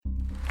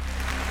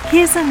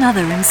Here's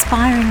another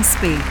inspiring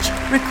speech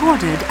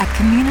recorded at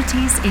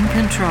Communities in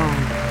Control,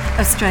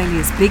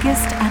 Australia's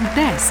biggest and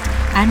best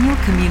annual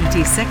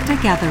community sector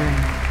gathering.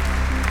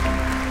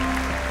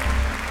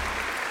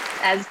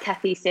 As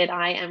Kathy said,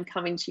 I am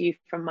coming to you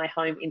from my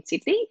home in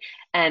Sydney,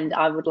 and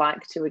I would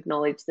like to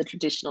acknowledge the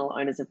traditional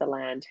owners of the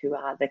land, who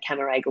are the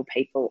Camaragal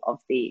people of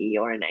the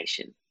Eora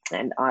Nation.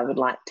 And I would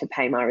like to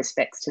pay my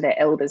respects to their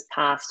elders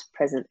past,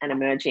 present and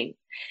emerging.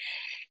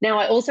 Now,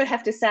 I also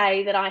have to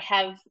say that I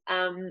have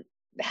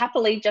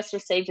happily just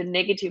received a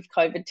negative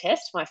COVID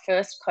test, my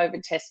first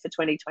COVID test for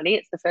 2020.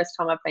 It's the first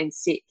time I've been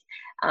sick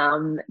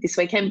this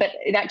weekend, but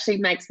it actually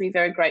makes me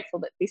very grateful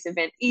that this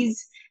event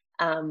is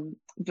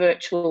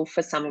virtual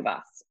for some of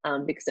us,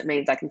 because it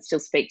means I can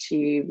still speak to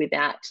you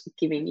without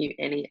giving you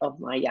any of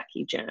my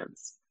yucky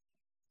germs.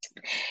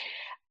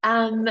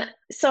 As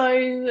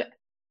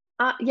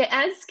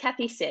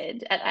Kathy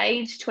said, at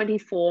age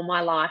 24,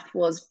 my life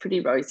was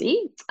pretty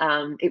rosy.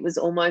 It was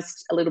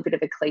almost a little bit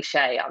of a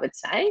cliche, I would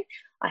say.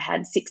 I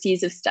had 6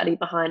 years of study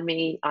behind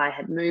me. I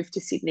had moved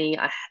to Sydney.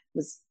 I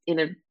was in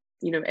a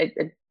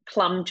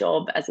plum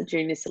job as a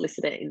junior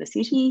solicitor in the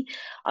city.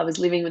 I was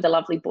living with a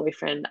lovely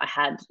boyfriend. I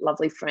had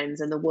lovely friends,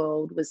 and the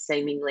world was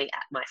seemingly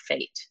at my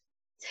feet.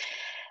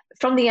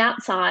 From the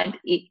outside,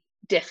 it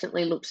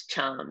definitely looked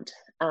charmed,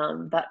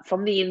 but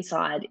from the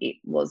inside, it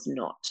was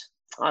not.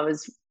 I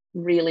was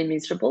really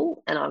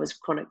miserable, and I was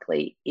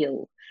chronically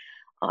ill.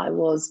 I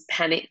was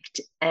panicked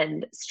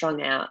and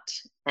strung out,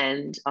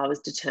 and I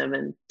was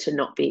determined to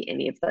not be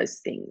any of those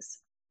things.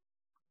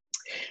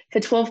 For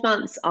 12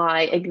 months,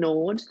 I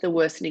ignored the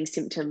worsening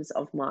symptoms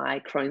of my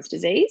Crohn's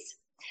disease.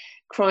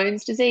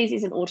 Crohn's disease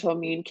is an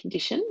autoimmune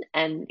condition,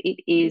 and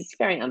it is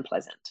very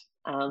unpleasant.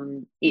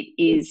 It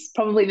is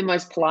probably the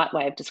most polite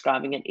way of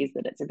describing it is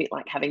that it's a bit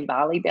like having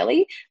barley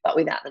belly, but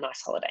without the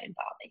nice holiday in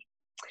Bali.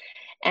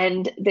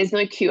 And there's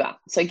no cure.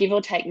 So give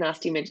or take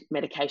nasty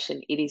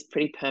medication, it is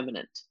pretty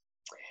permanent.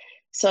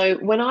 So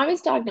when I was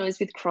diagnosed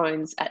with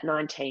Crohn's at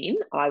 19,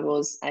 I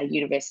was a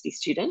university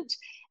student,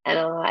 and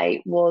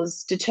I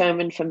was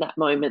determined from that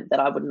moment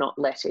that I would not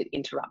let it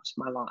interrupt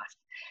my life.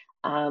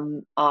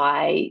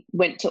 I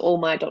went to all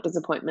my doctor's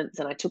appointments,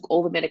 and I took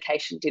all the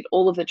medication, did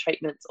all of the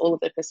treatments, all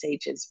of the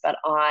procedures, but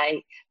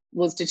I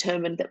was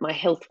determined that my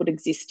health would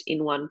exist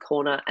in one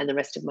corner and the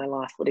rest of my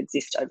life would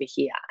exist over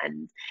here,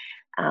 and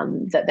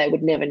that they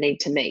would never need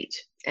to meet.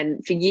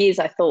 And for years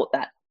I thought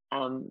that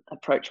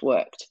approach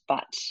worked,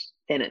 but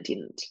then it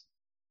didn't.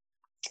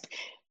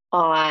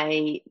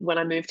 When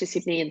I moved to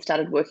Sydney and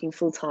started working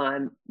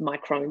full-time, my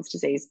Crohn's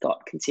disease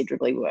got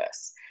considerably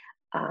worse.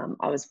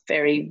 I was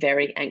very,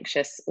 very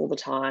anxious all the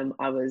time.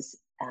 I was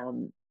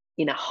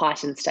in a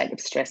heightened state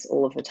of stress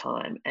all of the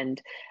time, and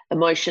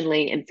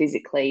emotionally and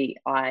physically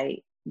I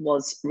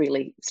was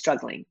really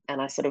struggling,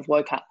 and I sort of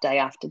woke up day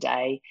after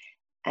day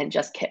and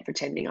just kept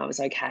pretending I was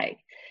okay.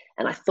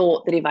 And I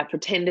thought that if I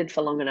pretended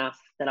for long enough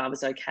that I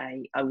was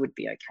okay, I would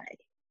be okay.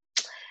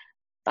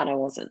 But I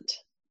wasn't.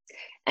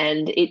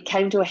 And it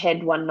came to a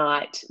head one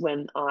night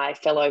when I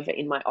fell over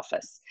in my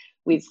office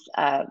with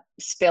a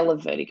spell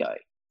of vertigo.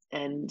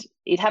 And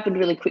it happened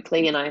really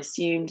quickly, and I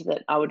assumed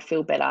that I would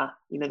feel better,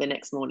 the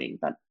next morning,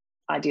 but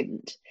I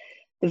didn't.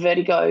 The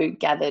vertigo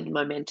gathered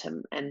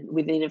momentum, and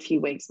within a few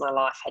weeks, my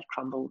life had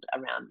crumbled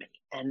around me,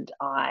 and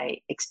I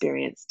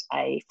experienced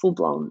a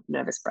full-blown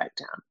nervous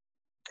breakdown.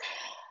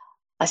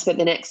 I spent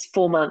the next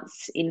 4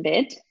 months in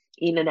bed,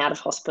 in and out of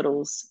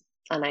hospitals,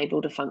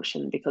 unable to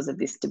function because of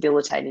this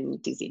debilitating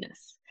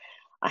dizziness.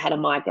 I had a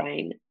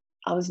migraine.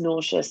 I was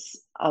nauseous.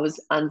 I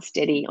was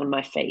unsteady on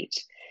my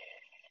feet.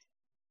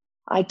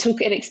 I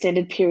took an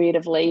extended period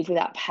of leave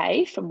without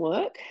pay from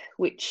work,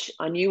 which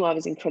I knew I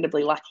was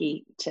incredibly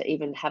lucky to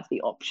even have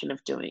the option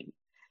of doing.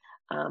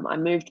 I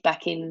moved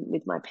back in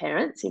with my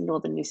parents in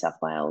northern New South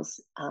Wales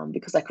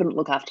because I couldn't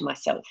look after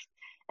myself.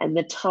 And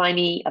the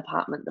tiny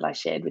apartment that I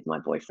shared with my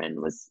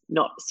boyfriend was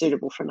not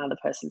suitable for another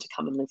person to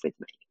come and live with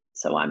me.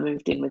 So I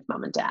moved in with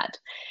mum and dad.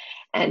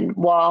 And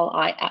while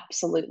I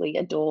absolutely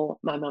adore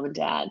my mum and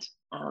dad,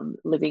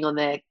 living on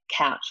their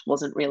couch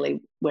wasn't really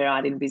where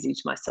I'd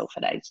envisaged myself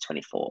at age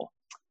 24.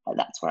 But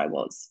that's where I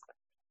was.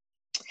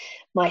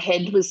 My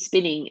head was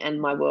spinning and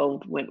my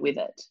world went with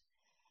it.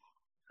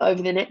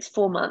 Over the next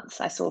 4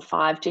 months, I saw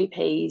 5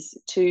 GPs,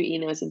 2 ear,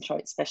 nose and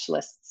throat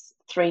specialists,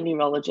 3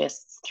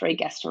 neurologists, 3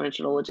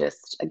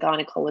 gastroenterologists, a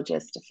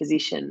gynecologist, a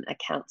physician, a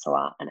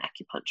counsellor, an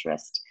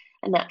acupuncturist,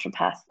 a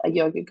naturopath, a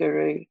yoga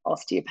guru,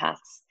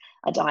 osteopaths,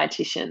 a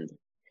dietitian.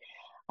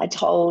 I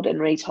told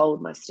and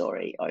retold my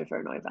story over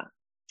and over.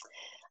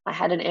 I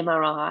had an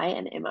MRI,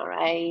 an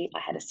MRA, I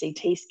had a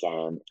CT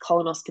scan,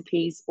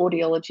 colonoscopies,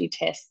 audiology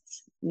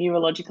tests,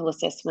 neurological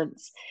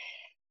assessments,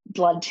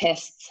 blood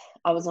tests.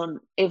 I was on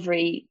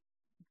every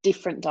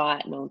different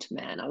diet known to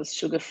man. I was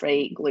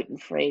sugar-free,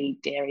 gluten-free,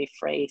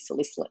 dairy-free,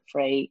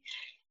 salicylate-free,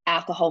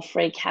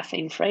 alcohol-free,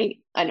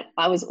 caffeine-free. And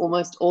I was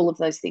almost all of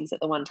those things at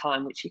the one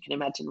time, which you can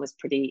imagine was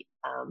pretty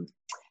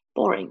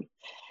boring.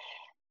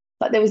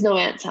 But there was no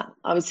answer.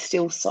 I was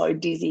still so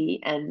dizzy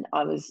and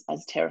I was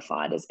as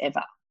terrified as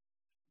ever.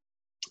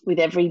 With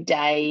every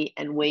day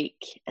and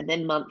week and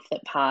then month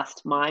that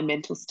passed, my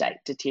mental state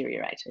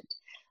deteriorated.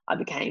 I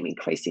became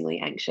increasingly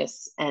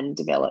anxious and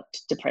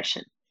developed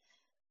depression.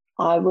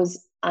 I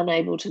was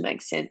unable to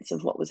make sense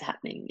of what was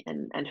happening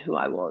and who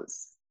I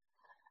was.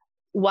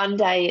 One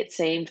day it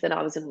seemed that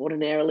I was an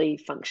ordinarily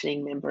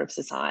functioning member of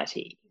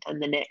society,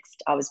 and the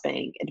next I was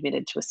being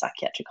admitted to a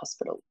psychiatric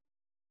hospital.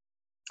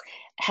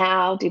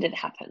 How did it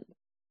happen?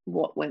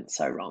 What went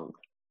so wrong?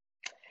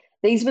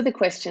 These were the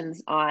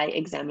questions I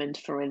examined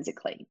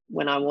forensically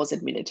when I was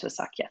admitted to a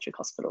psychiatric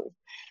hospital,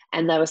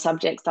 and they were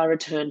subjects I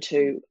returned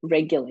to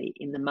regularly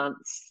in the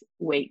months,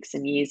 weeks,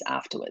 and years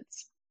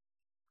afterwards.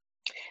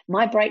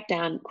 My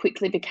breakdown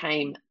quickly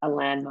became a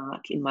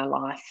landmark in my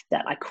life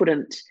that I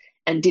couldn't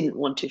and didn't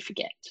want to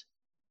forget.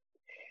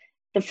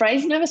 The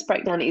phrase nervous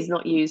breakdown is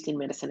not used in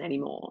medicine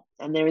anymore,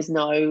 and there is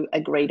no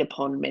agreed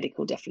upon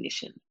medical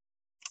definition.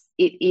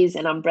 It is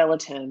an umbrella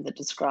term that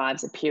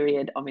describes a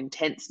period of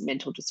intense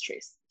mental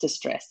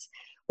distress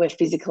where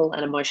physical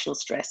and emotional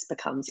stress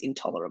becomes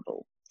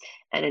intolerable,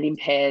 and it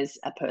impairs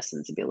a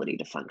person's ability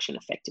to function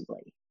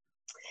effectively.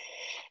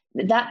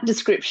 That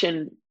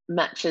description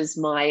matches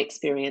my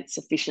experience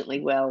sufficiently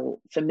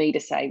well for me to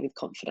say with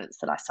confidence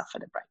that I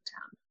suffered a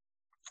breakdown.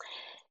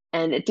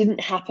 And it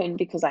didn't happen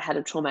because I had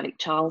a traumatic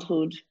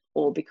childhood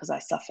or because I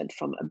suffered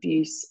from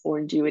abuse or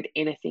endured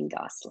anything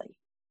ghastly.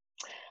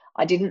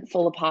 I didn't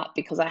fall apart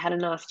because I had a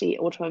nasty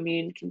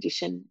autoimmune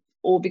condition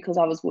or because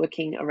I was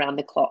working around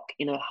the clock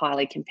in a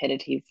highly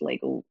competitive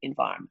legal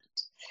environment.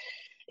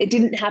 It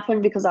didn't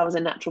happen because I was a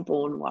natural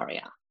born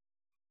warrior.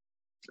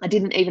 I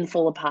didn't even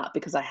fall apart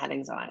because I had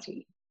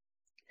anxiety.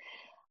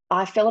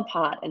 I fell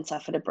apart and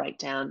suffered a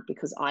breakdown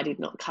because I did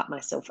not cut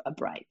myself a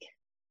break,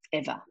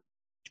 ever,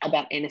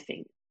 about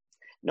anything.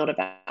 Not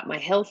about my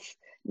health,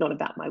 not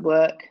about my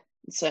work,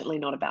 certainly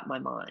not about my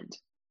mind.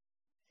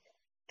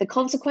 The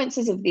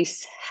consequences of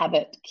this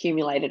habit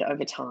accumulated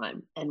over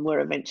time and were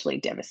eventually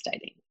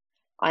devastating.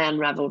 I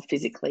unraveled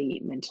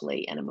physically,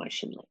 mentally, and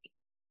emotionally.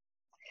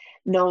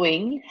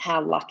 Knowing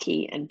how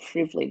lucky and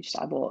privileged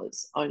I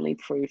was only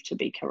proved to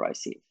be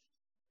corrosive.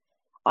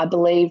 I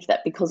believed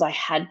that because I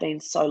had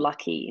been so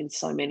lucky in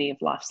so many of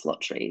life's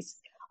lotteries,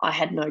 I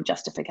had no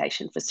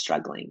justification for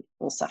struggling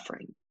or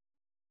suffering.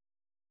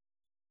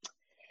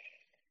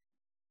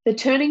 The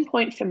turning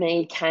point for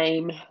me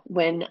came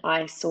when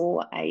I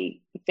saw a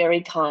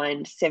very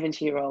kind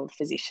 70-year-old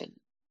physician.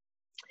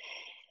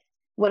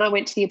 When I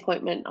went to the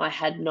appointment, I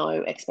had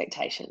no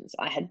expectations.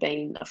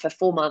 For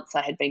 4 months,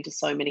 I had been to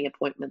so many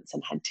appointments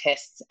and had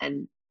tests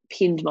and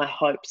pinned my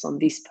hopes on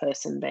this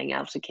person being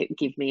able to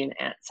give me an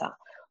answer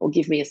or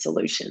give me a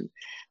solution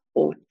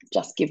or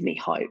just give me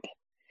hope.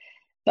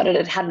 But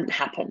it hadn't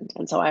happened.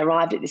 And so I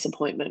arrived at this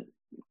appointment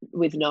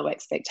with no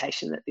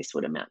expectation that this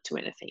would amount to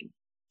anything.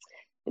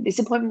 But this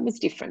appointment was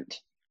different.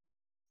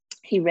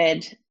 He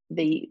read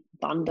the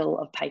bundle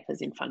of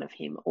papers in front of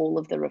him, all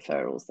of the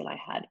referrals that I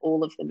had,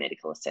 all of the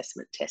medical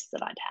assessment tests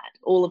that I'd had,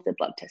 all of the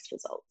blood test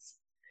results.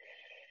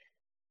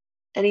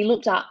 And he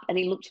looked up and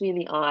he looked me in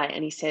the eye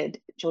and he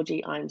said,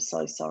 "Georgie, I'm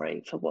so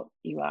sorry for what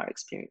you are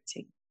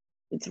experiencing.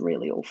 It's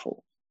really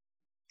awful."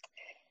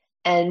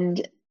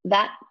 And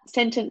that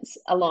sentence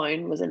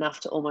alone was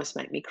enough to almost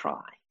make me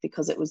cry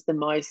because it was the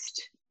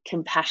most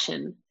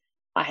compassion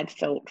I had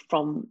felt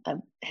from a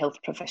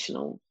health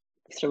professional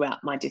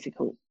throughout my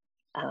difficult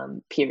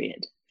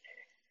period.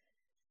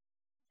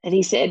 And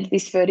he said,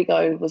 this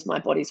vertigo was my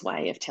body's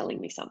way of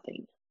telling me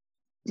something.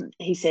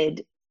 He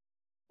said,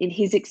 in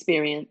his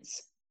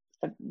experience,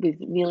 with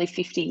nearly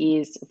 50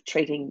 years of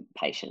treating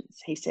patients,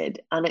 he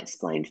said,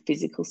 unexplained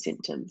physical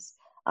symptoms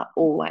are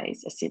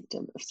always a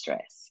symptom of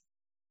stress.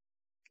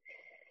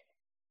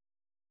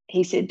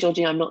 He said,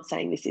 Georgie, I'm not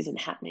saying this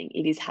isn't happening.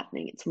 It is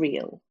happening. It's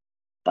real.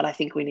 But I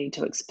think we need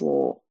to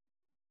explore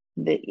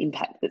the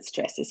impact that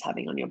stress is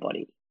having on your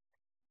body.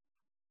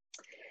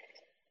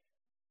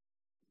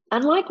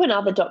 Unlike when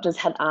other doctors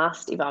had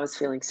asked if I was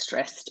feeling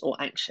stressed or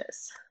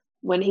anxious,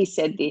 when he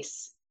said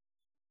this,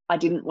 I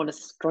didn't want to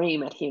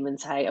scream at him and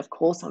say, of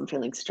course I'm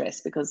feeling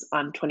stressed because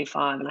I'm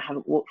 25 and I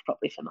haven't walked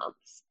properly for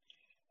months.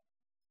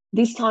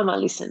 This time I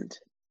listened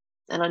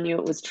and I knew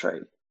it was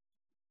true.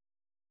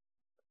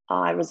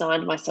 I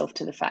resigned myself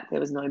to the fact there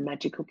was no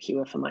magical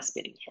cure for my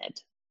spinning head.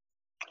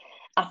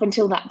 Up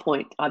until that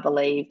point, I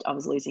believed I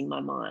was losing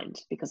my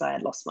mind because I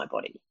had lost my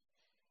body.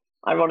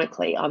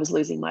 Ironically, I was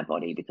losing my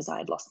body because I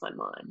had lost my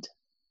mind.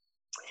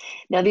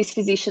 Now, this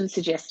physician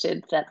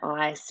suggested that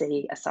I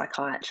see a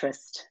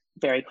psychiatrist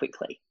very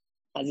quickly,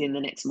 as in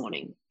the next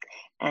morning,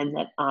 and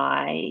that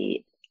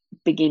I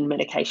begin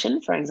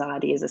medication for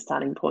anxiety as a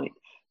starting point,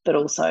 but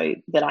also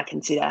that I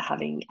consider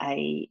having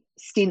a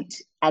stint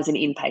as an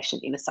inpatient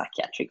in a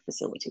psychiatric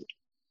facility.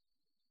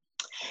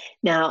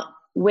 Now,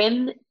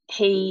 when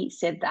he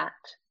said that,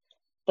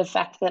 the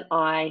fact that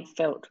I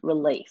felt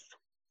relief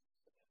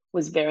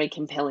was very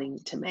compelling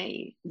to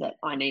me that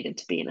I needed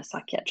to be in a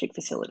psychiatric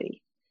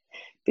facility.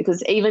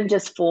 Because even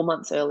just 4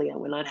 months earlier,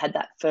 when I'd had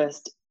that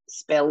first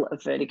spell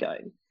of vertigo,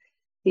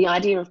 the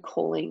idea of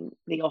calling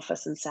the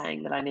office and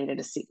saying that I needed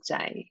a sick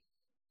day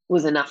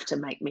was enough to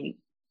make me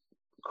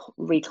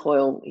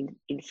recoil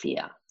in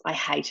fear. I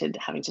hated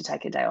having to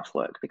take a day off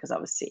work because I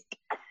was sick.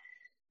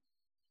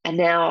 And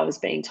now I was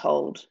being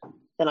told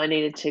that I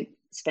needed to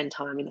spend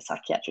time in a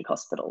psychiatric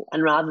hospital.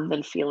 And rather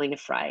than feeling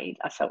afraid,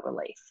 I felt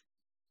relief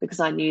because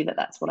I knew that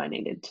that's what I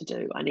needed to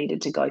do. I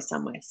needed to go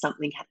somewhere.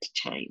 Something had to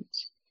change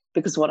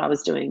because what I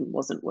was doing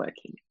wasn't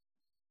working.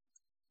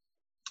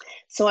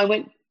 So I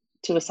went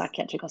to a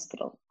psychiatric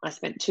hospital. I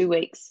spent 2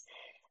 weeks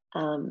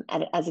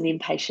as an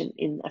inpatient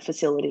in a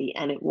facility,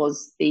 and it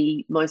was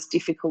the most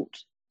difficult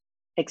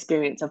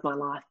experience of my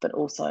life, but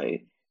also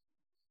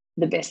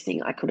the best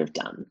thing I could have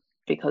done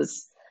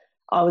because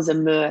I was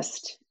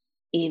immersed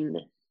in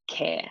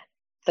care,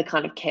 the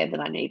kind of care that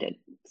I needed: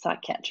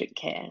 psychiatric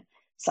care,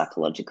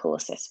 psychological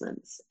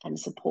assessments, and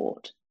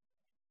support.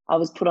 I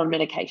was put on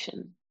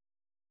medication.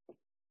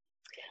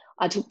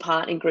 I took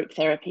part in group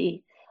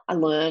therapy. I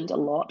learned a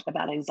lot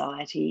about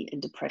anxiety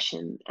and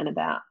depression and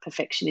about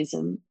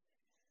perfectionism.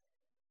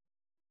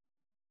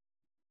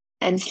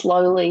 And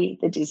slowly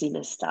the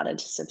dizziness started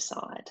to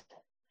subside.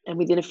 And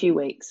within a few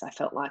weeks, I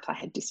felt like I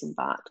had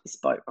disembarked this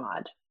boat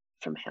ride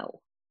from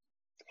hell.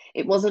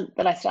 It wasn't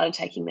that I started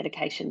taking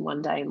medication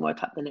one day and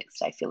woke up the next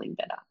day feeling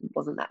better. It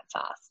wasn't that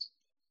fast.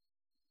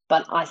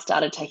 But I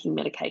started taking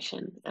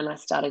medication and I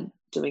started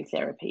doing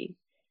therapy.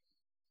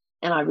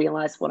 And I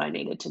realized what I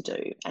needed to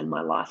do, and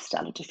my life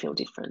started to feel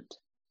different.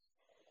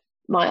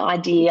 My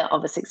idea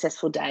of a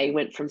successful day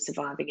went from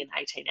surviving an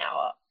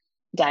 18-hour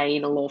day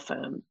in a law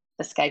firm,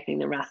 escaping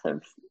the wrath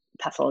of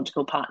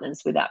pathological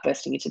partners without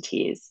bursting into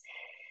tears,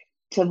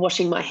 to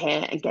washing my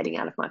hair and getting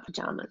out of my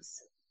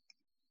pajamas.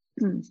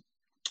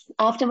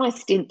 After my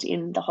stint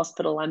in the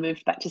hospital, I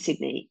moved back to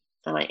Sydney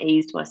and I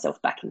eased myself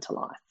back into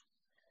life.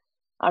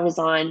 I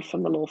resigned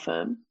from the law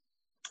firm.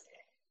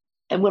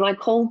 And when I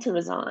called to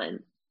resign,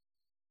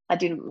 I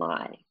didn't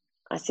lie.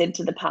 I said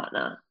to the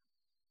partner,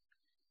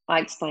 I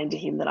explained to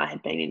him that I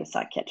had been in a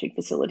psychiatric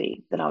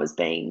facility, that I was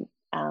being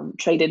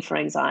treated for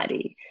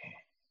anxiety,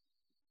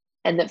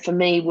 and that for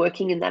me,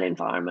 working in that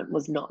environment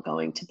was not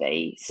going to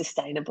be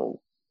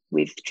sustainable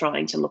with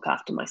trying to look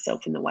after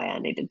myself in the way I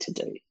needed to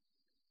do.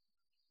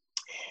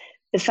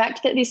 The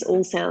fact that this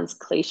all sounds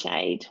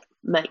cliched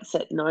makes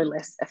it no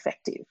less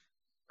effective.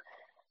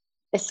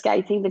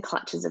 Escaping the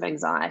clutches of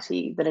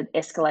anxiety that had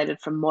escalated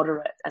from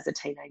moderate as a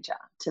teenager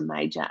to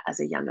major as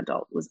a young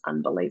adult was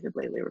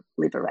unbelievably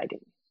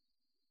liberating.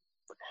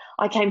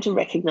 I came to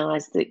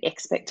recognise the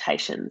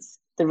expectations,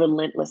 the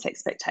relentless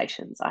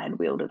expectations I had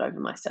wielded over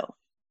myself.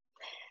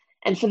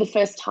 And for the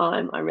first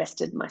time, I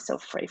wrested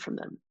myself free from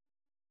them.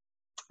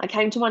 I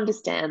came to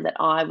understand that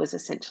I was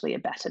essentially a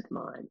battered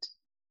mind.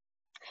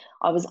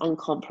 I was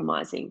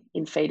uncompromising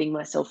in feeding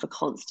myself a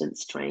constant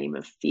stream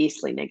of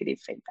fiercely negative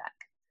feedback.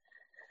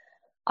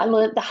 I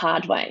learnt the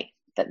hard way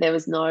that there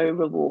was no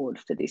reward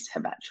for this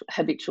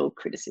habitual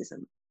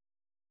criticism.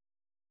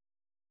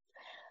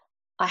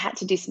 I had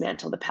to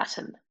dismantle the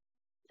pattern,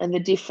 and the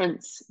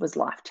difference was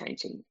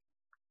life-changing.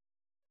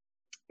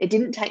 It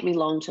didn't take me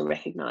long to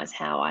recognise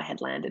how I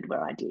had landed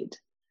where I did.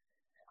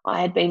 I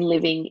had been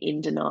living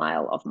in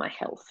denial of my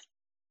health.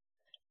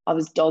 I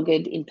was dogged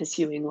in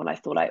pursuing what I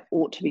thought I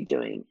ought to be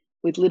doing,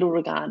 with little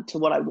regard to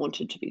what I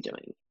wanted to be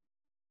doing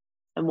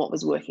and what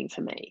was working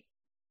for me.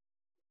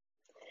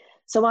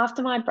 So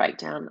after my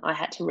breakdown, I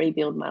had to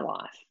rebuild my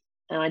life,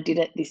 and I did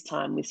it this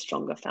time with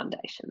stronger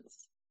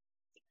foundations,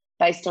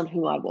 based on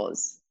who I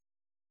was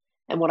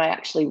and what I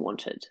actually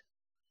wanted,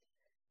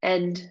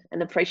 and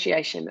an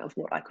appreciation of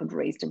what I could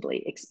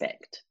reasonably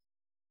expect.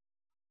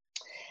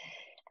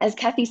 As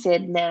Kathy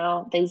said,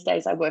 now, these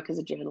days I work as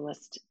a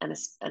journalist and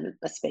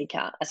a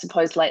speaker. I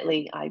suppose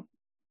lately I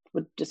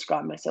would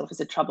describe myself as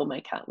a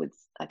troublemaker with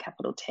a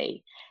capital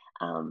T.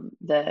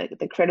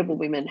 The Credible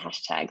Women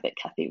hashtag that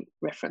Kathy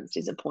referenced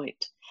is a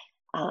point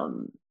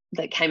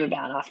that came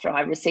about after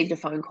I received a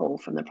phone call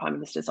from the Prime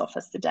Minister's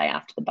office the day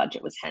after the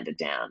budget was handed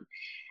down.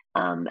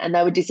 And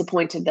they were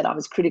disappointed that I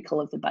was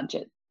critical of the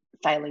budget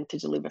failing to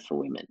deliver for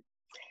women.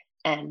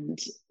 And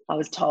I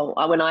was told,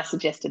 when I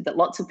suggested that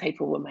lots of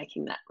people were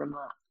making that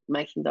remark,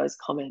 making those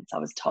comments, I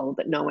was told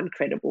that no one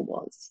credible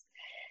was.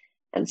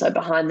 And so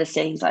behind the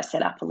scenes, I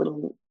set up a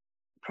little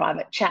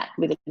private chat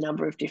with a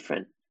number of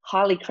different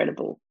highly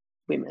credible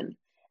women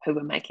who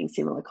were making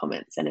similar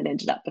comments, and it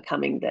ended up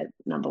becoming the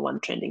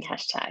 #1 trending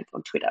hashtag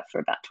on Twitter for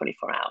about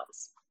 24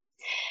 hours.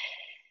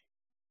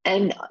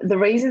 And the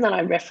reason that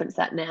I reference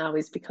that now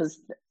is because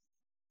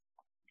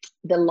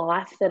the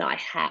life that I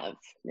have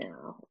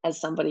now as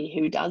somebody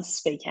who does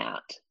speak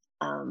out,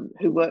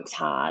 who works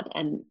hard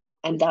and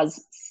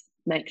does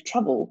make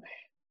trouble,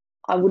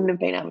 I wouldn't have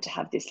been able to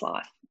have this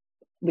life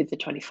with the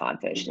 25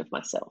 version of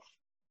myself.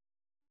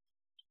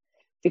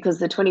 Because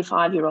the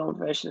 25-year-old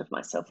version of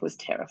myself was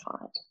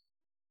terrified.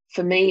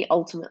 For me,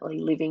 ultimately,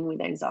 living with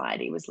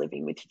anxiety was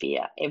living with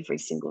fear every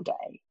single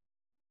day.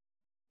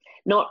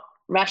 Not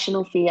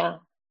rational fear,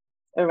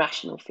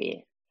 irrational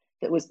fear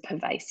that was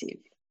pervasive.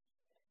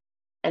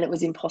 And it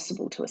was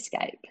impossible to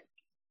escape.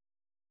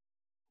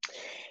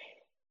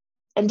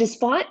 And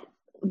despite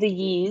the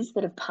years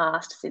that have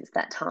passed since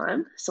that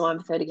time, so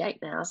I'm 38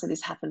 now, so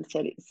this happened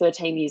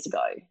 13 years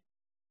ago,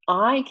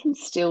 I can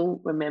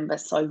still remember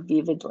so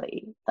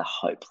vividly the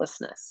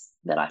hopelessness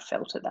that I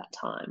felt at that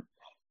time,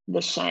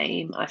 the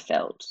shame I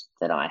felt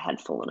that I had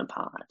fallen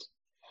apart.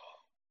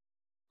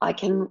 I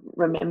can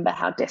remember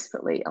how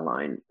desperately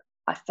alone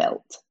I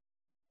felt.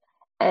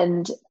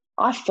 And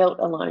I felt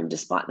alone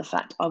despite the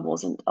fact I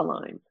wasn't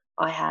alone.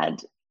 I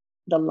had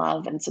the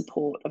love and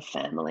support of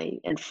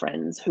family and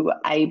friends who were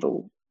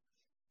able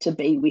to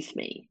be with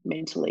me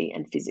mentally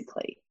and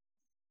physically.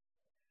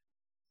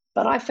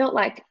 But I felt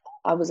like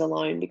I was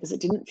alone because it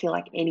didn't feel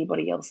like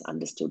anybody else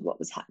understood what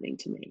was happening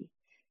to me.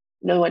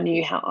 No one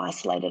knew how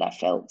isolated I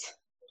felt.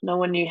 No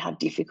one knew how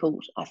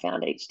difficult I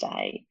found each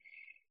day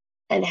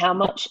and how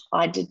much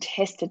I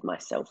detested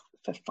myself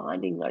for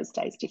finding those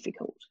days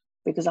difficult,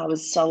 because I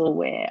was so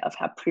aware of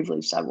how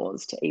privileged I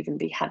was to even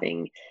be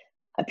having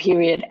a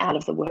period out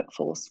of the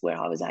workforce where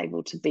I was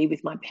able to be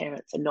with my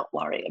parents and not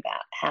worry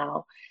about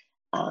how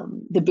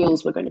the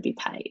bills were going to be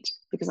paid,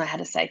 because I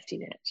had a safety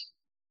net.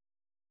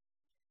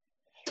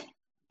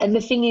 And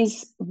the thing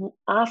is,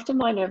 after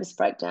my nervous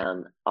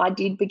breakdown, I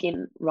did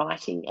begin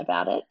writing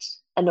about it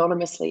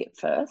anonymously at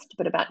first,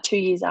 but about 2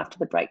 years after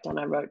the breakdown,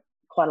 I wrote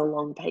quite a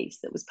long piece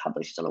that was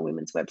published on a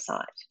women's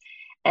website,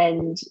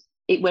 and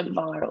it went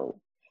viral.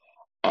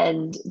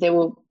 And there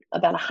were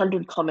about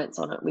 100 comments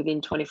on it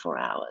within 24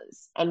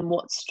 hours. And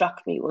what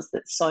struck me was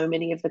that so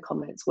many of the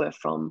comments were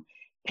from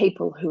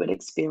people who had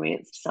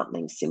experienced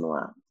something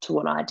similar to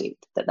what I did,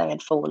 that they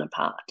had fallen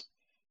apart,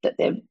 that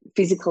their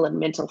physical and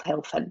mental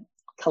health had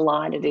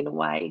collided in a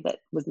way that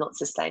was not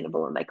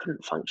sustainable and they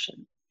couldn't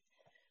function.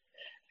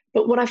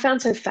 But what I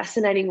found so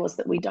fascinating was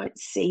that we don't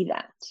see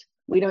that.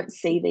 We don't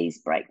see these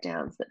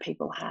breakdowns that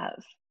people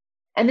have.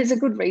 And there's a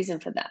good reason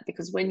for that,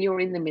 because when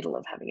you're in the middle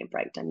of having a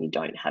breakdown, you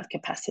don't have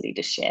capacity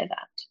to share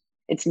that.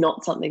 It's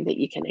not something that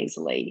you can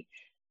easily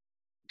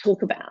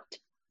talk about.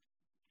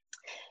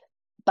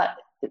 But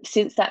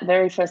since that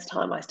very first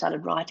time, I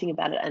started writing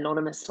about it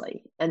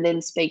anonymously and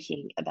then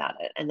speaking about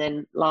it, and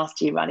then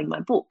last year writing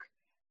my book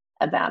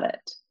about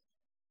it,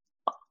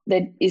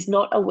 there is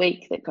not a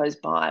week that goes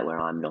by where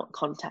I'm not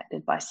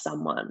contacted by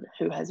someone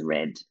who has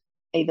read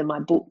either my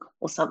book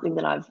or something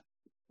that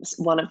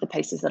one of the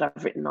pieces that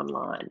I've written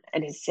online,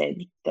 and has said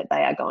that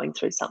they are going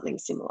through something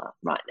similar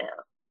right now.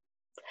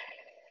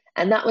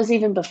 And that was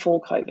even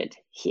before COVID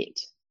hit.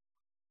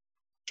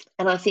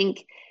 And I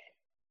think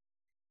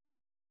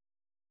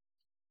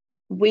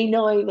we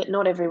know that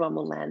not everyone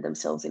will land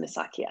themselves in a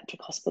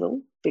psychiatric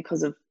hospital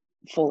because of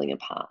falling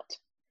apart.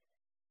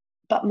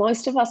 But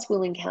most of us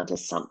will encounter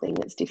something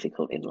that's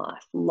difficult in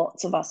life.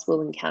 Lots of us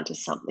will encounter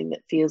something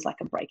that feels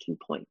like a breaking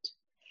point,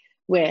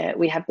 where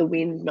we have the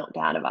wind knocked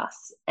out of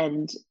us.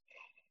 And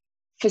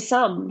for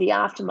some, the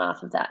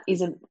aftermath of that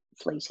isn't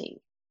fleeting,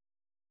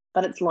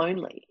 but it's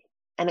lonely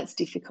and it's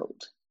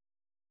difficult.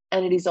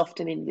 And it is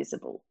often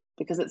invisible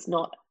because it's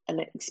not an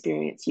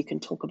experience you can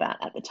talk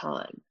about at the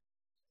time.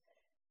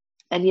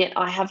 And yet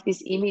I have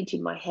this image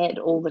in my head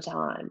all the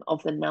time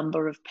of the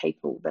number of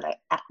people that are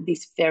at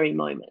this very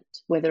moment,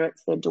 whether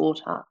it's their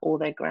daughter or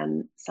their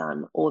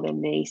grandson or their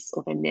niece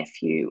or their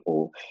nephew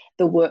or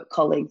the work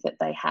colleague that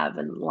they have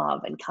and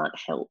love and can't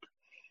help.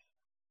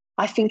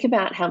 I think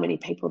about how many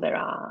people there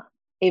are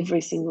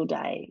every single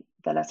day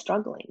that are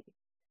struggling,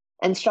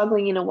 and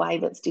struggling in a way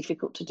that's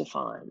difficult to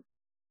define.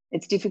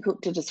 It's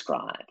difficult to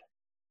describe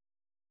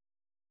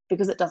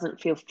because it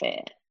doesn't feel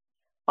fair.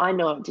 I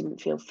know it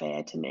didn't feel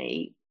fair to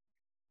me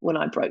when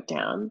I broke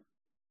down.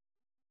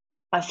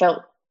 I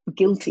felt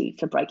guilty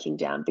for breaking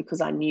down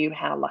because I knew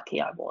how lucky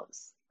I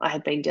was. I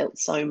had been dealt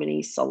so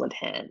many solid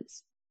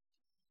hands.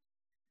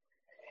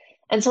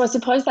 And so I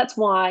suppose that's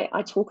why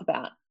I talk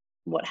about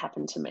what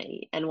happened to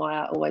me and why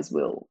I always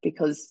will,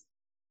 because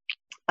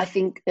I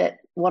think that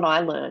what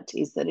I learned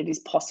is that it is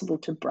possible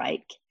to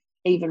break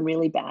even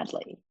really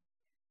badly.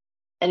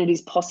 And it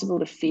is possible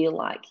to feel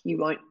like you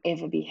won't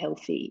ever be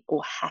healthy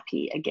or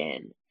happy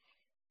again.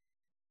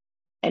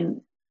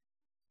 And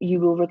you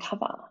will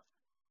recover.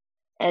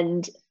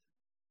 And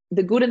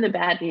the good and the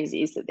bad news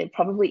is that there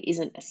probably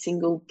isn't a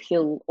single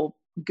pill or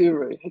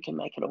guru who can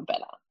make it all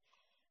better.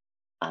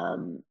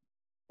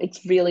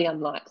 It's really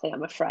unlikely,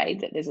 I'm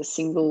afraid, that there's a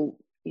single,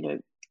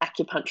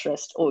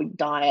 acupuncturist or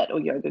diet or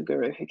yoga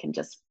guru who can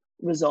just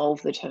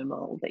resolve the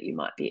turmoil that you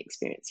might be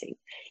experiencing.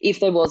 If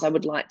there was, I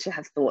would like to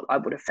have thought I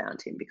would have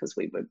found him, because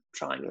we were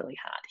trying really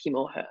hard, him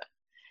or her.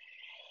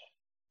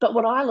 But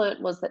what I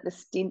learned was that the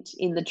stint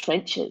in the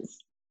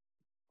trenches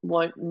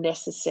won't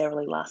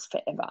necessarily last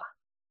forever.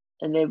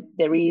 And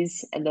there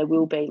is and there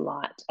will be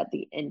light at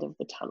the end of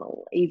the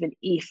tunnel, even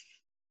if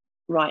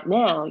right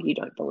now you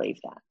don't believe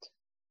that.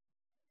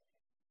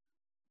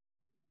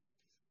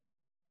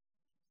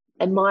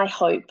 And my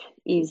hope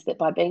is that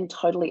by being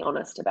totally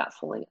honest about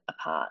falling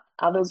apart,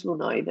 others will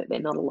know that they're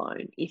not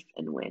alone if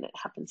and when it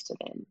happens to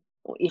them,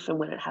 or if and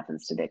when it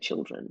happens to their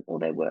children or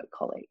their work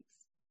colleagues.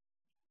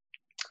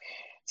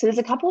 So there's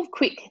a couple of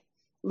quick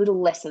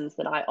little lessons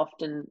that I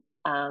often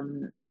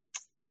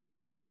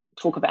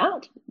talk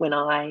about when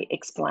I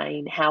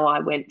explain how I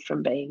went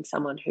from being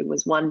someone who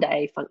was one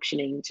day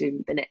functioning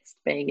to the next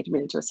being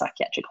admitted to a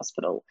psychiatric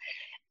hospital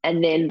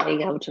and then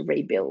being able to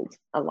rebuild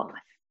a life.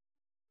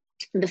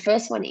 And the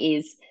first one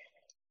is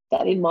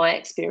that in my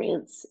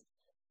experience,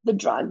 the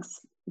drugs,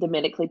 the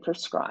medically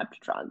prescribed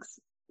drugs,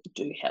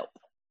 do help.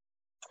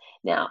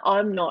 Now,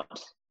 I'm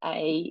not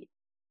a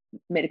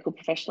medical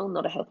professional,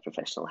 not a health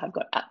professional, have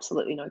got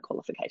absolutely no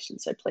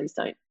qualifications. So please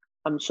don't,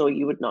 I'm sure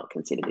you would not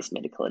consider this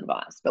medical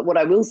advice. But what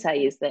I will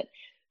say is that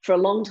for a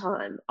long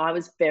time, I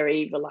was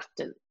very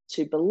reluctant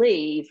to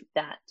believe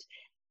that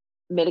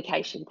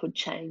medication could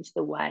change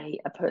the way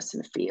a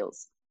person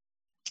feels.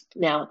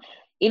 Now,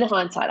 in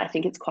hindsight, I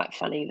think it's quite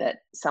funny that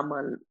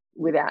someone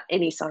without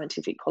any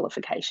scientific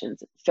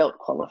qualifications felt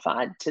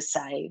qualified to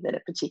say that a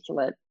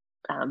particular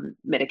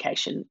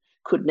medication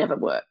could never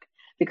work,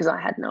 because I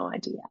had no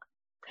idea.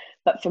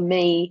 But for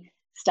me,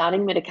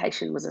 starting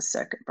medication was a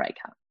circuit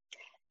breaker.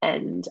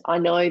 And I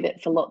know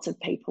that for lots of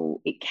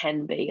people, it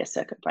can be a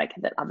circuit breaker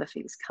that other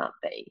things can't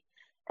be.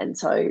 And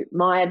so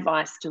my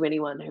advice to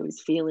anyone who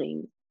is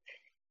feeling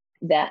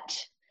that,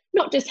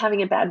 not just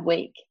having a bad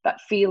week, but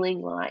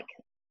feeling like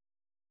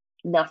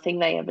nothing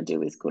they ever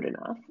do is good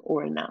enough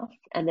or enough,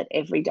 and that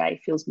every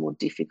day feels more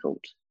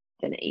difficult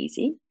than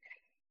easy,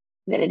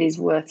 then it is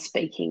worth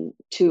speaking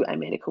to a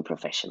medical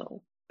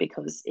professional,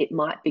 because it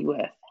might be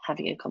worth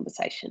having a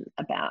conversation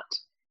about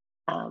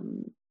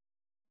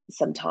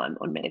some time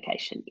on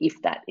medication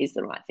if that is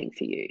the right thing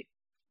for you.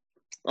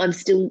 I'm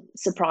still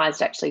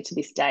surprised actually to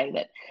this day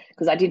that,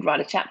 because I did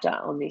write a chapter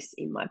on this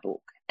in my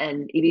book,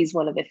 and it is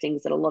one of the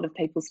things that a lot of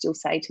people still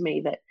say to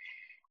me, that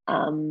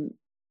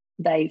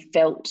they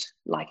felt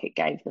like it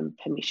gave them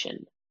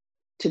permission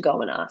to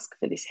go and ask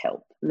for this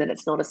help, and that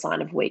it's not a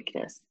sign of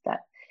weakness, that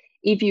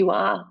if you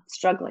are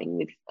struggling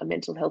with a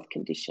mental health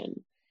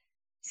condition,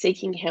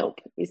 seeking help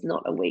is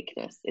not a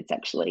weakness, it's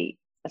actually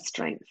a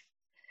strength.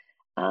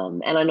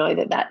 And I know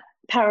that that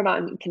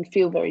paradigm can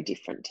feel very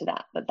different to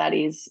that, but that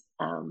is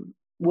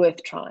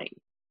worth trying.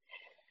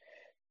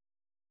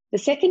 The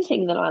second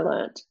thing that I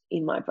learned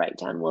in my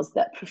breakdown was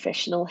that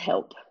professional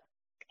help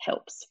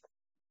helps.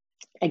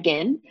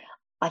 Again,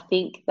 I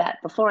think that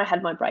before I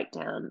had my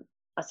breakdown,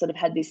 I sort of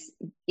had this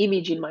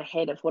image in my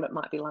head of what it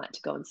might be like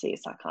to go and see a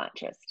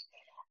psychiatrist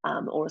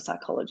or a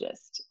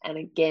psychologist. And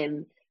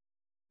again,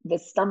 the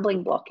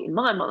stumbling block in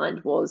my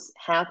mind was,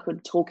 how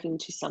could talking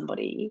to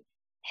somebody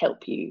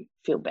help you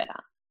feel better?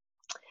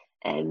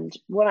 And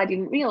what I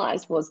didn't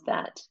realize was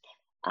that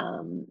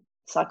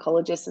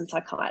psychologists and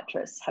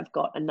psychiatrists have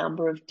got a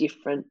number of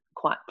different,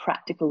 quite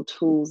practical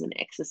tools and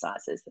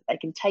exercises that they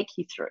can take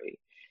you through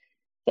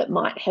that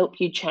might help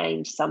you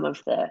change some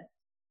of the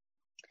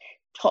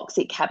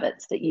toxic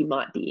habits that you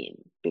might be in.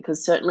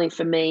 Because certainly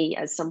for me,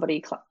 as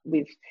somebody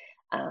with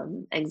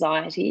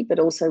anxiety, but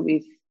also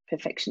with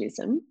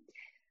perfectionism,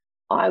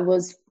 I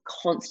was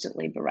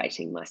constantly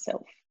berating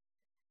myself.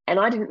 And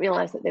I didn't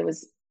realize that there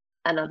was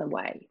another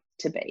way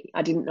to be.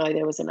 I didn't know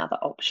there was another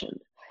option.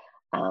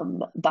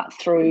 But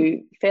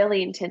through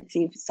fairly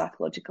intensive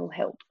psychological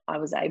help, I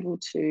was able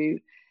to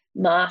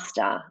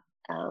master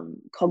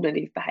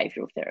cognitive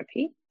behavioral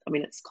therapy. I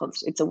mean,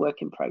 it's a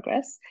work in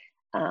progress.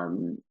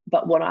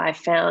 But what I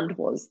found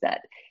was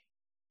that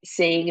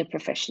seeing a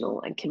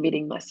professional and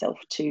committing myself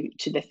to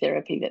the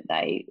therapy that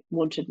they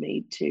wanted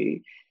me to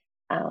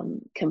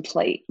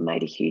complete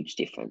made a huge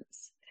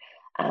difference.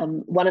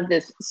 One of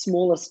the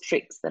smallest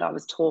tricks that I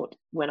was taught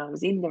when I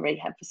was in the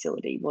rehab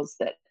facility was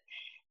that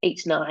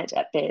each night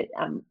at bed,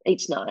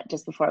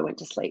 just before I went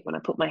to sleep, when I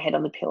put my head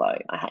on the pillow,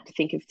 I had to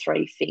think of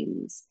 3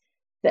 things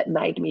that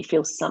made me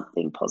feel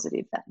something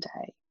positive that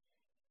day.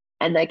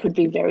 And they could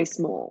be very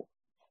small,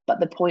 but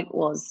the point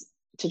was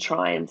to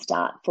try and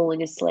start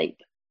falling asleep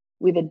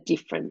with a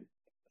different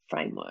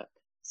framework.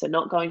 So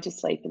not going to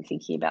sleep and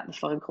thinking about the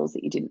phone calls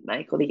that you didn't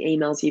make, or the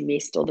emails you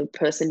missed, or the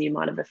person you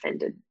might have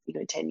offended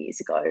 10 years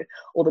ago,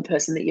 or the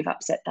person that you've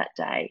upset that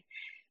day,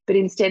 but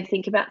instead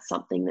think about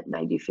something that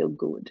made you feel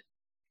good.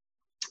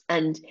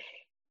 And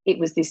it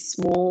was this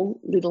small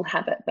little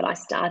habit, but I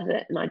started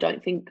it, and I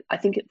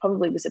think it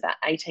probably was about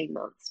 18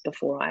 months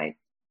before I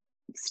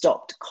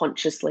stopped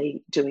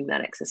consciously doing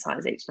that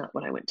exercise each night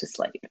when I went to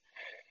sleep.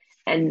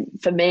 And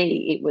for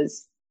me, it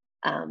was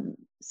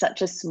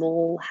such a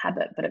small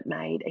habit, but it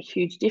made a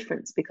huge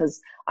difference, because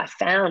I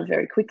found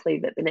very quickly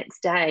that the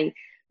next day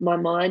my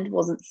mind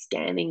wasn't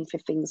scanning for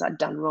things I'd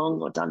done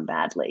wrong or done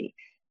badly,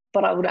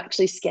 but I would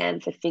actually scan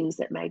for things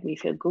that made me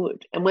feel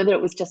good. And whether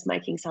it was just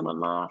making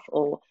someone laugh,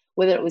 or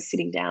whether it was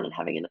sitting down and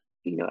having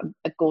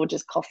a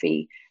gorgeous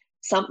coffee,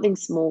 something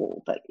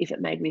small, but if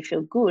it made me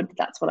feel good,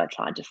 that's what I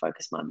tried to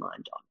focus my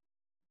mind on.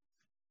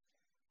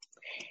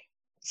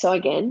 So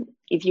again,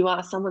 if you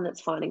are someone that's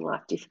finding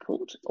life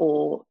difficult,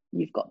 or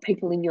you've got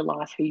people in your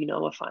life who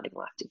are finding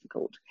life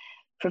difficult,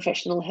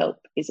 professional help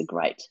is a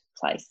great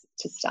place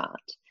to start.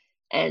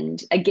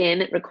 And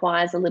again, it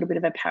requires a little bit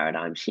of a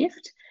paradigm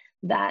shift,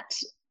 that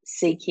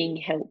seeking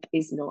help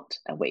is not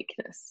a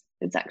weakness.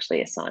 It's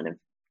actually a sign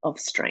of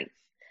strength.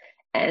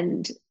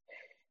 And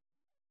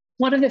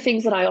one of the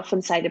things that I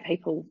often say to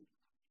people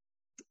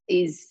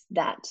is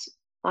that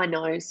I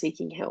know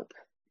seeking help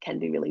can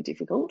be really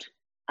difficult.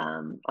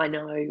 I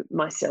know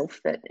myself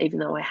that even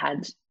though I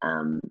had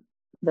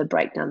the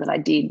breakdown that I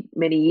did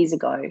many years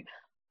ago,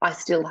 I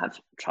still have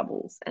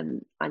troubles.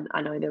 And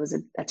I know there was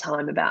a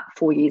time about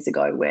 4 years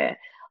ago where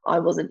I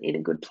wasn't in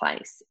a good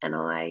place and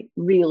I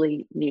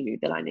really knew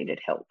that I needed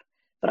help.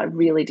 But I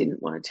really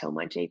didn't want to tell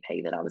my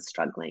GP that I was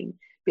struggling,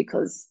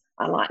 because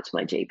I liked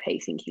my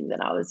GP thinking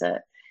that I was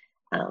a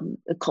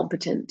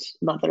competent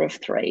mother of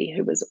 3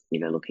 who was,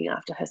 looking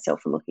after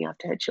herself and looking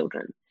after her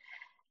children.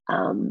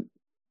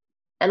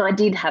 And I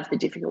did have the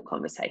difficult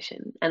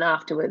conversation. And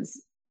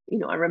afterwards,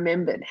 I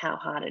remembered how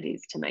hard it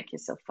is to make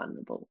yourself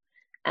vulnerable.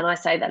 And I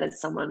say that as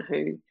someone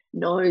who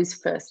knows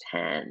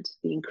firsthand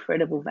the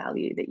incredible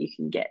value that you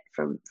can get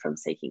from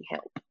seeking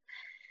help.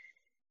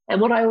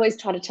 And what I always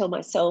try to tell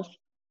myself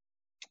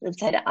and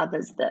say to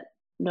others, that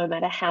no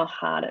matter how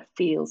hard it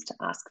feels to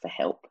ask for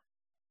help,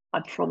 I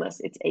promise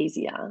it's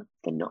easier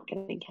than not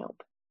getting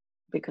help.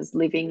 Because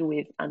living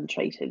with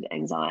untreated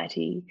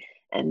anxiety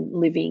and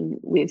living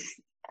with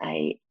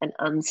an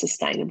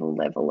unsustainable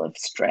level of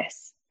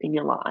stress in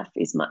your life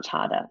is much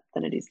harder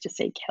than it is to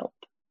seek help.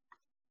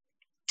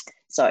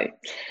 So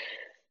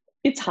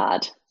it's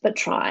hard, but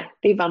try.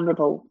 Be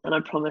vulnerable, and I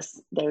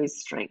promise there is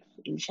strength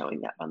in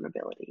showing that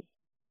vulnerability.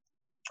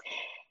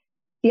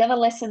 The other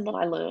lesson that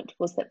I learned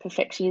was that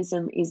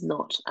perfectionism is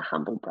not a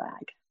humble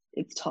brag.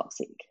 It's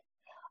toxic.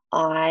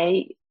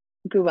 I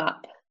grew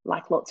up,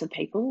 like lots of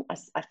people,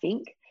 I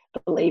think,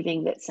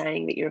 believing that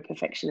saying that you're a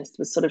perfectionist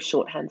was sort of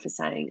shorthand for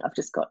saying I've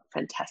just got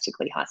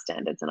fantastically high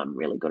standards and I'm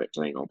really good at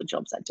doing all the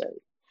jobs I do.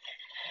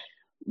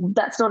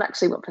 That's not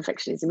actually what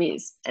perfectionism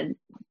is. And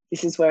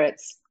this is where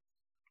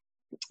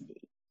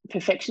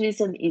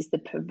perfectionism is the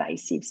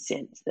pervasive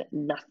sense that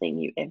nothing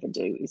you ever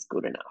do is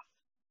good enough,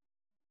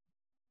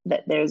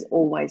 that there's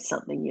always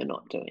something you're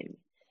not doing.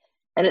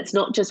 And it's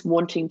not just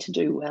wanting to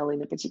do well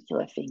in a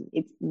particular thing,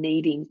 it's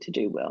needing to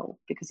do well,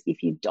 because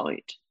if you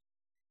don't,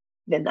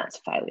 then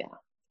that's failure.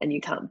 And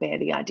you can't bear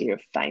the idea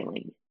of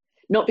failing.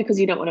 Not because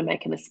you don't want to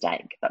make a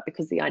mistake, but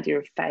because the idea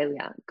of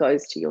failure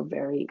goes to your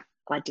very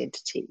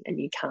identity and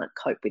you can't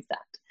cope with that.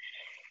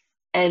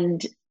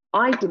 And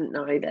I didn't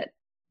know that,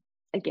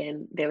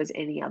 again, there was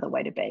any other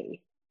way to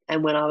be.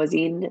 And when I was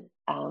in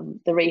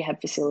the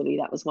rehab facility,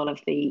 that was one of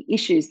the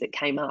issues that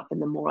came up.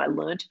 And the more I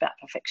learned about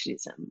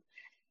perfectionism,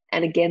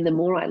 and again, the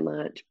more I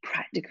learned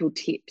practical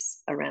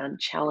tips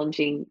around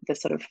challenging the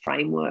sort of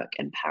framework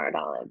and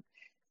paradigm,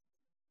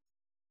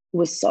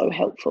 was so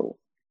helpful.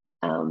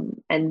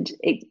 And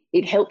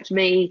it helped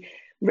me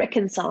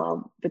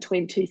reconcile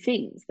between two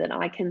things, that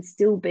I can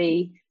still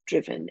be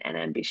driven and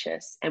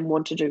ambitious and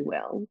want to do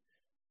well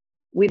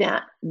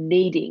without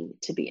needing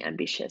to be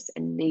ambitious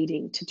and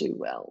needing to do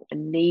well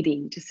and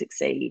needing to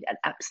succeed at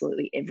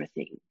absolutely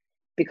everything,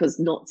 because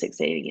not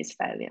succeeding is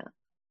failure.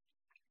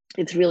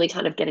 It's really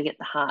kind of getting at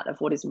the heart of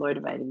what is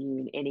motivating you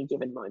in any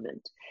given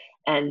moment.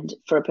 And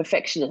for a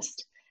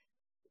perfectionist,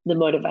 the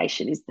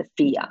motivation is the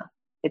fear.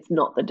 It's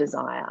not the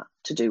desire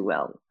to do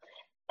well.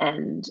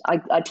 And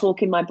I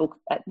talk in my book,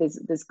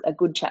 there's a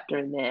good chapter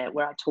in there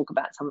where I talk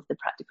about some of the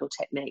practical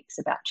techniques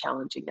about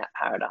challenging that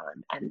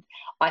paradigm. And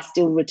I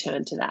still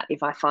return to that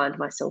if I find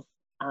myself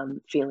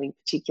feeling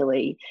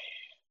particularly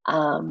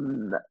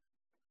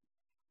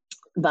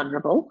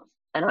vulnerable,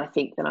 and I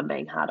think that I'm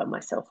being hard on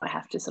myself, I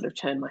have to sort of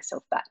turn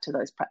myself back to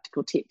those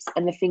practical tips.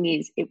 And the thing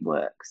is, it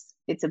works.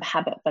 It's a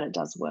habit, but it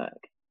does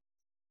work.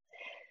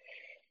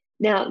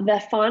 Now,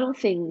 the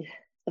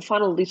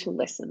final little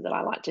lesson that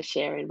I like to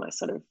share in my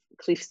sort of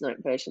Cliff's Note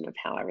version of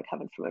how I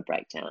recovered from a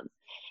breakdown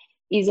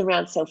is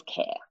around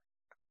self-care.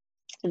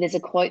 And there's a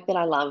quote that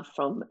I love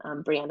from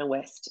Brianna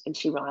West, and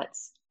she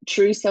writes,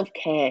 "True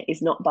self-care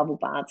is not bubble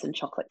baths and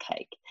chocolate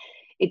cake.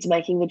 It's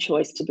making the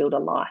choice to build a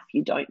life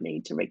you don't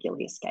need to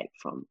regularly escape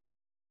from."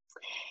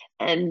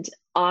 And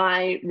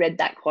I read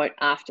that quote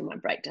after my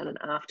breakdown and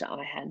after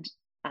I had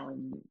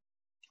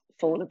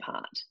fallen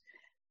apart.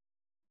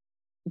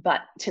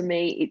 But to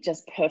me, it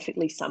just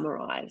perfectly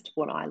summarized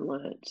what I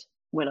learned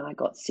when I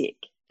got sick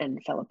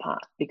and fell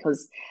apart,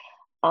 because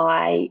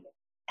I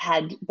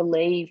had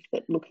believed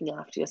that looking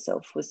after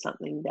yourself was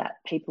something that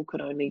people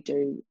could only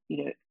do,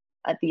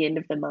 at the end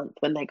of the month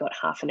when they got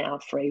half an hour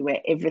free,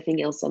 where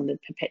everything else on the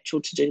perpetual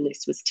to-do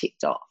list was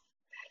ticked off.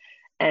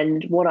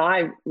 And what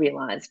I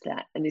realized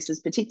that, and this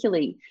was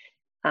particularly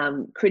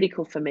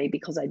critical for me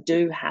because I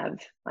did have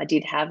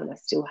and I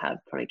still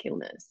have chronic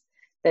illness,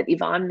 that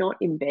if I'm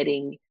not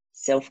embedding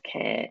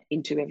self-care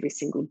into every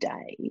single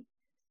day,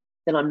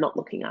 then I'm not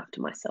looking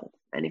after myself.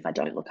 And if I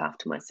don't look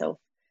after myself,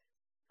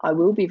 I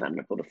will be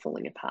vulnerable to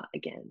falling apart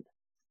again.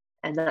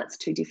 And that's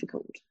too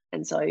difficult.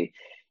 And so,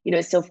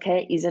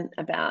 self-care isn't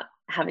about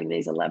having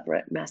these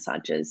elaborate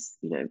massages,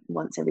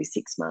 once every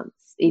 6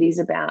 months. It is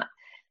about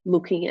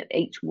looking at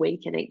each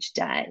week and each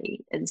day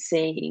and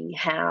seeing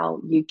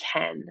how you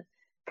can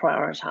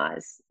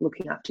prioritize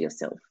looking after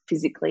yourself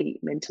physically,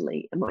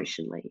 mentally,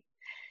 emotionally.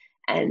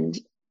 And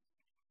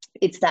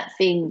it's that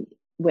thing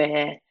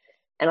where,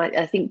 and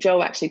I think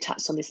Jo actually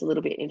touched on this a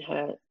little bit in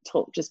her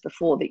talk just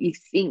before, that you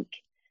think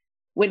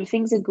when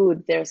things are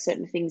good, there are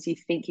certain things you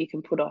think you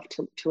can put off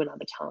to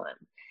another time.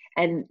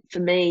 And for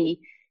me,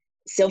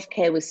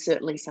 self-care was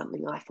certainly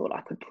something I thought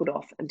I could put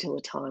off until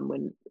a time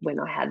when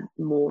I had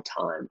more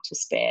time to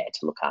spare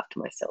to look after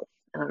myself.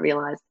 And I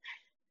realized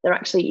there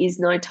actually is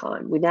no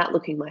time without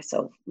looking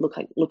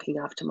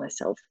after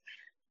myself.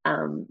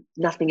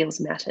 Nothing else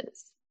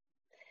matters.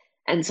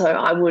 And so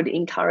I would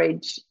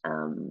encourage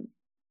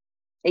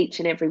each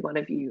and every one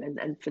of you,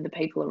 and for the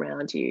people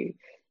around you,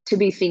 to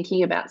be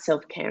thinking about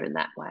self-care in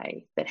that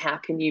way, that how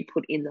can you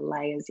put in the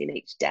layers in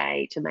each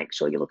day to make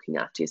sure you're looking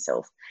after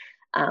yourself.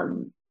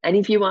 And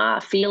if you are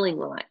feeling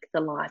like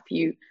the life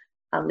you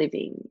are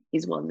living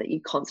is one that you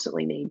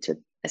constantly need to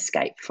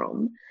escape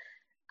from,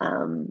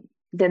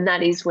 then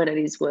that is when it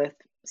is worth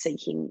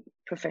seeking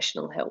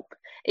professional help.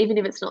 Even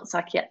if it's not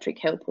psychiatric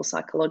help or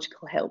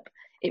psychological help,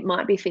 it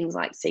might be things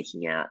like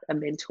seeking out a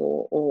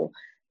mentor or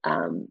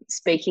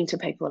speaking to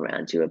people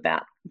around you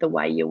about the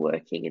way you're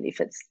working and if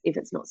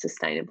it's not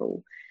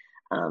sustainable.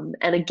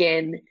 And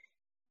again,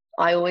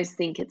 I always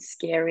think it's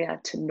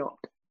scarier to not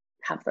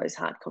have those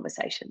hard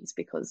conversations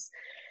because,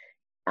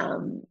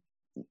 I'm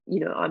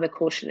a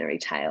cautionary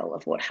tale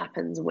of what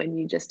happens when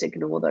you just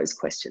ignore those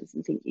questions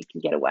and think you can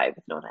get away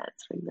with not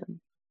answering them.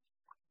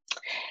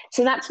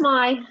 So that's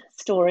my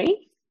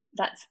story.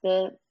 That's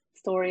the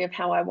story of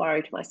how I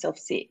worried myself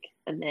sick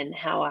and then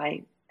how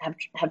I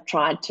have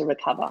tried to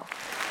recover.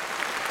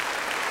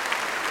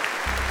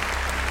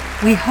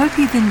 We hope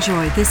you've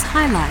enjoyed this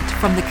highlight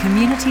from the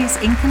Communities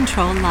in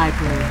Control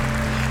Library.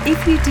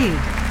 If you did,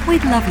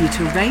 we'd love you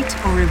to rate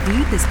or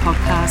review this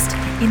podcast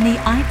in the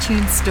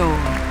iTunes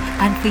Store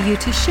and for you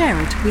to share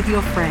it with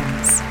your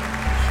friends.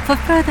 For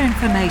further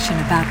information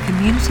about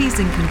Communities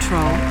in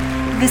Control,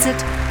 visit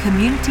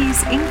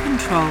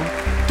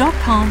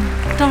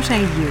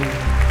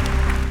communitiesincontrol.com.au.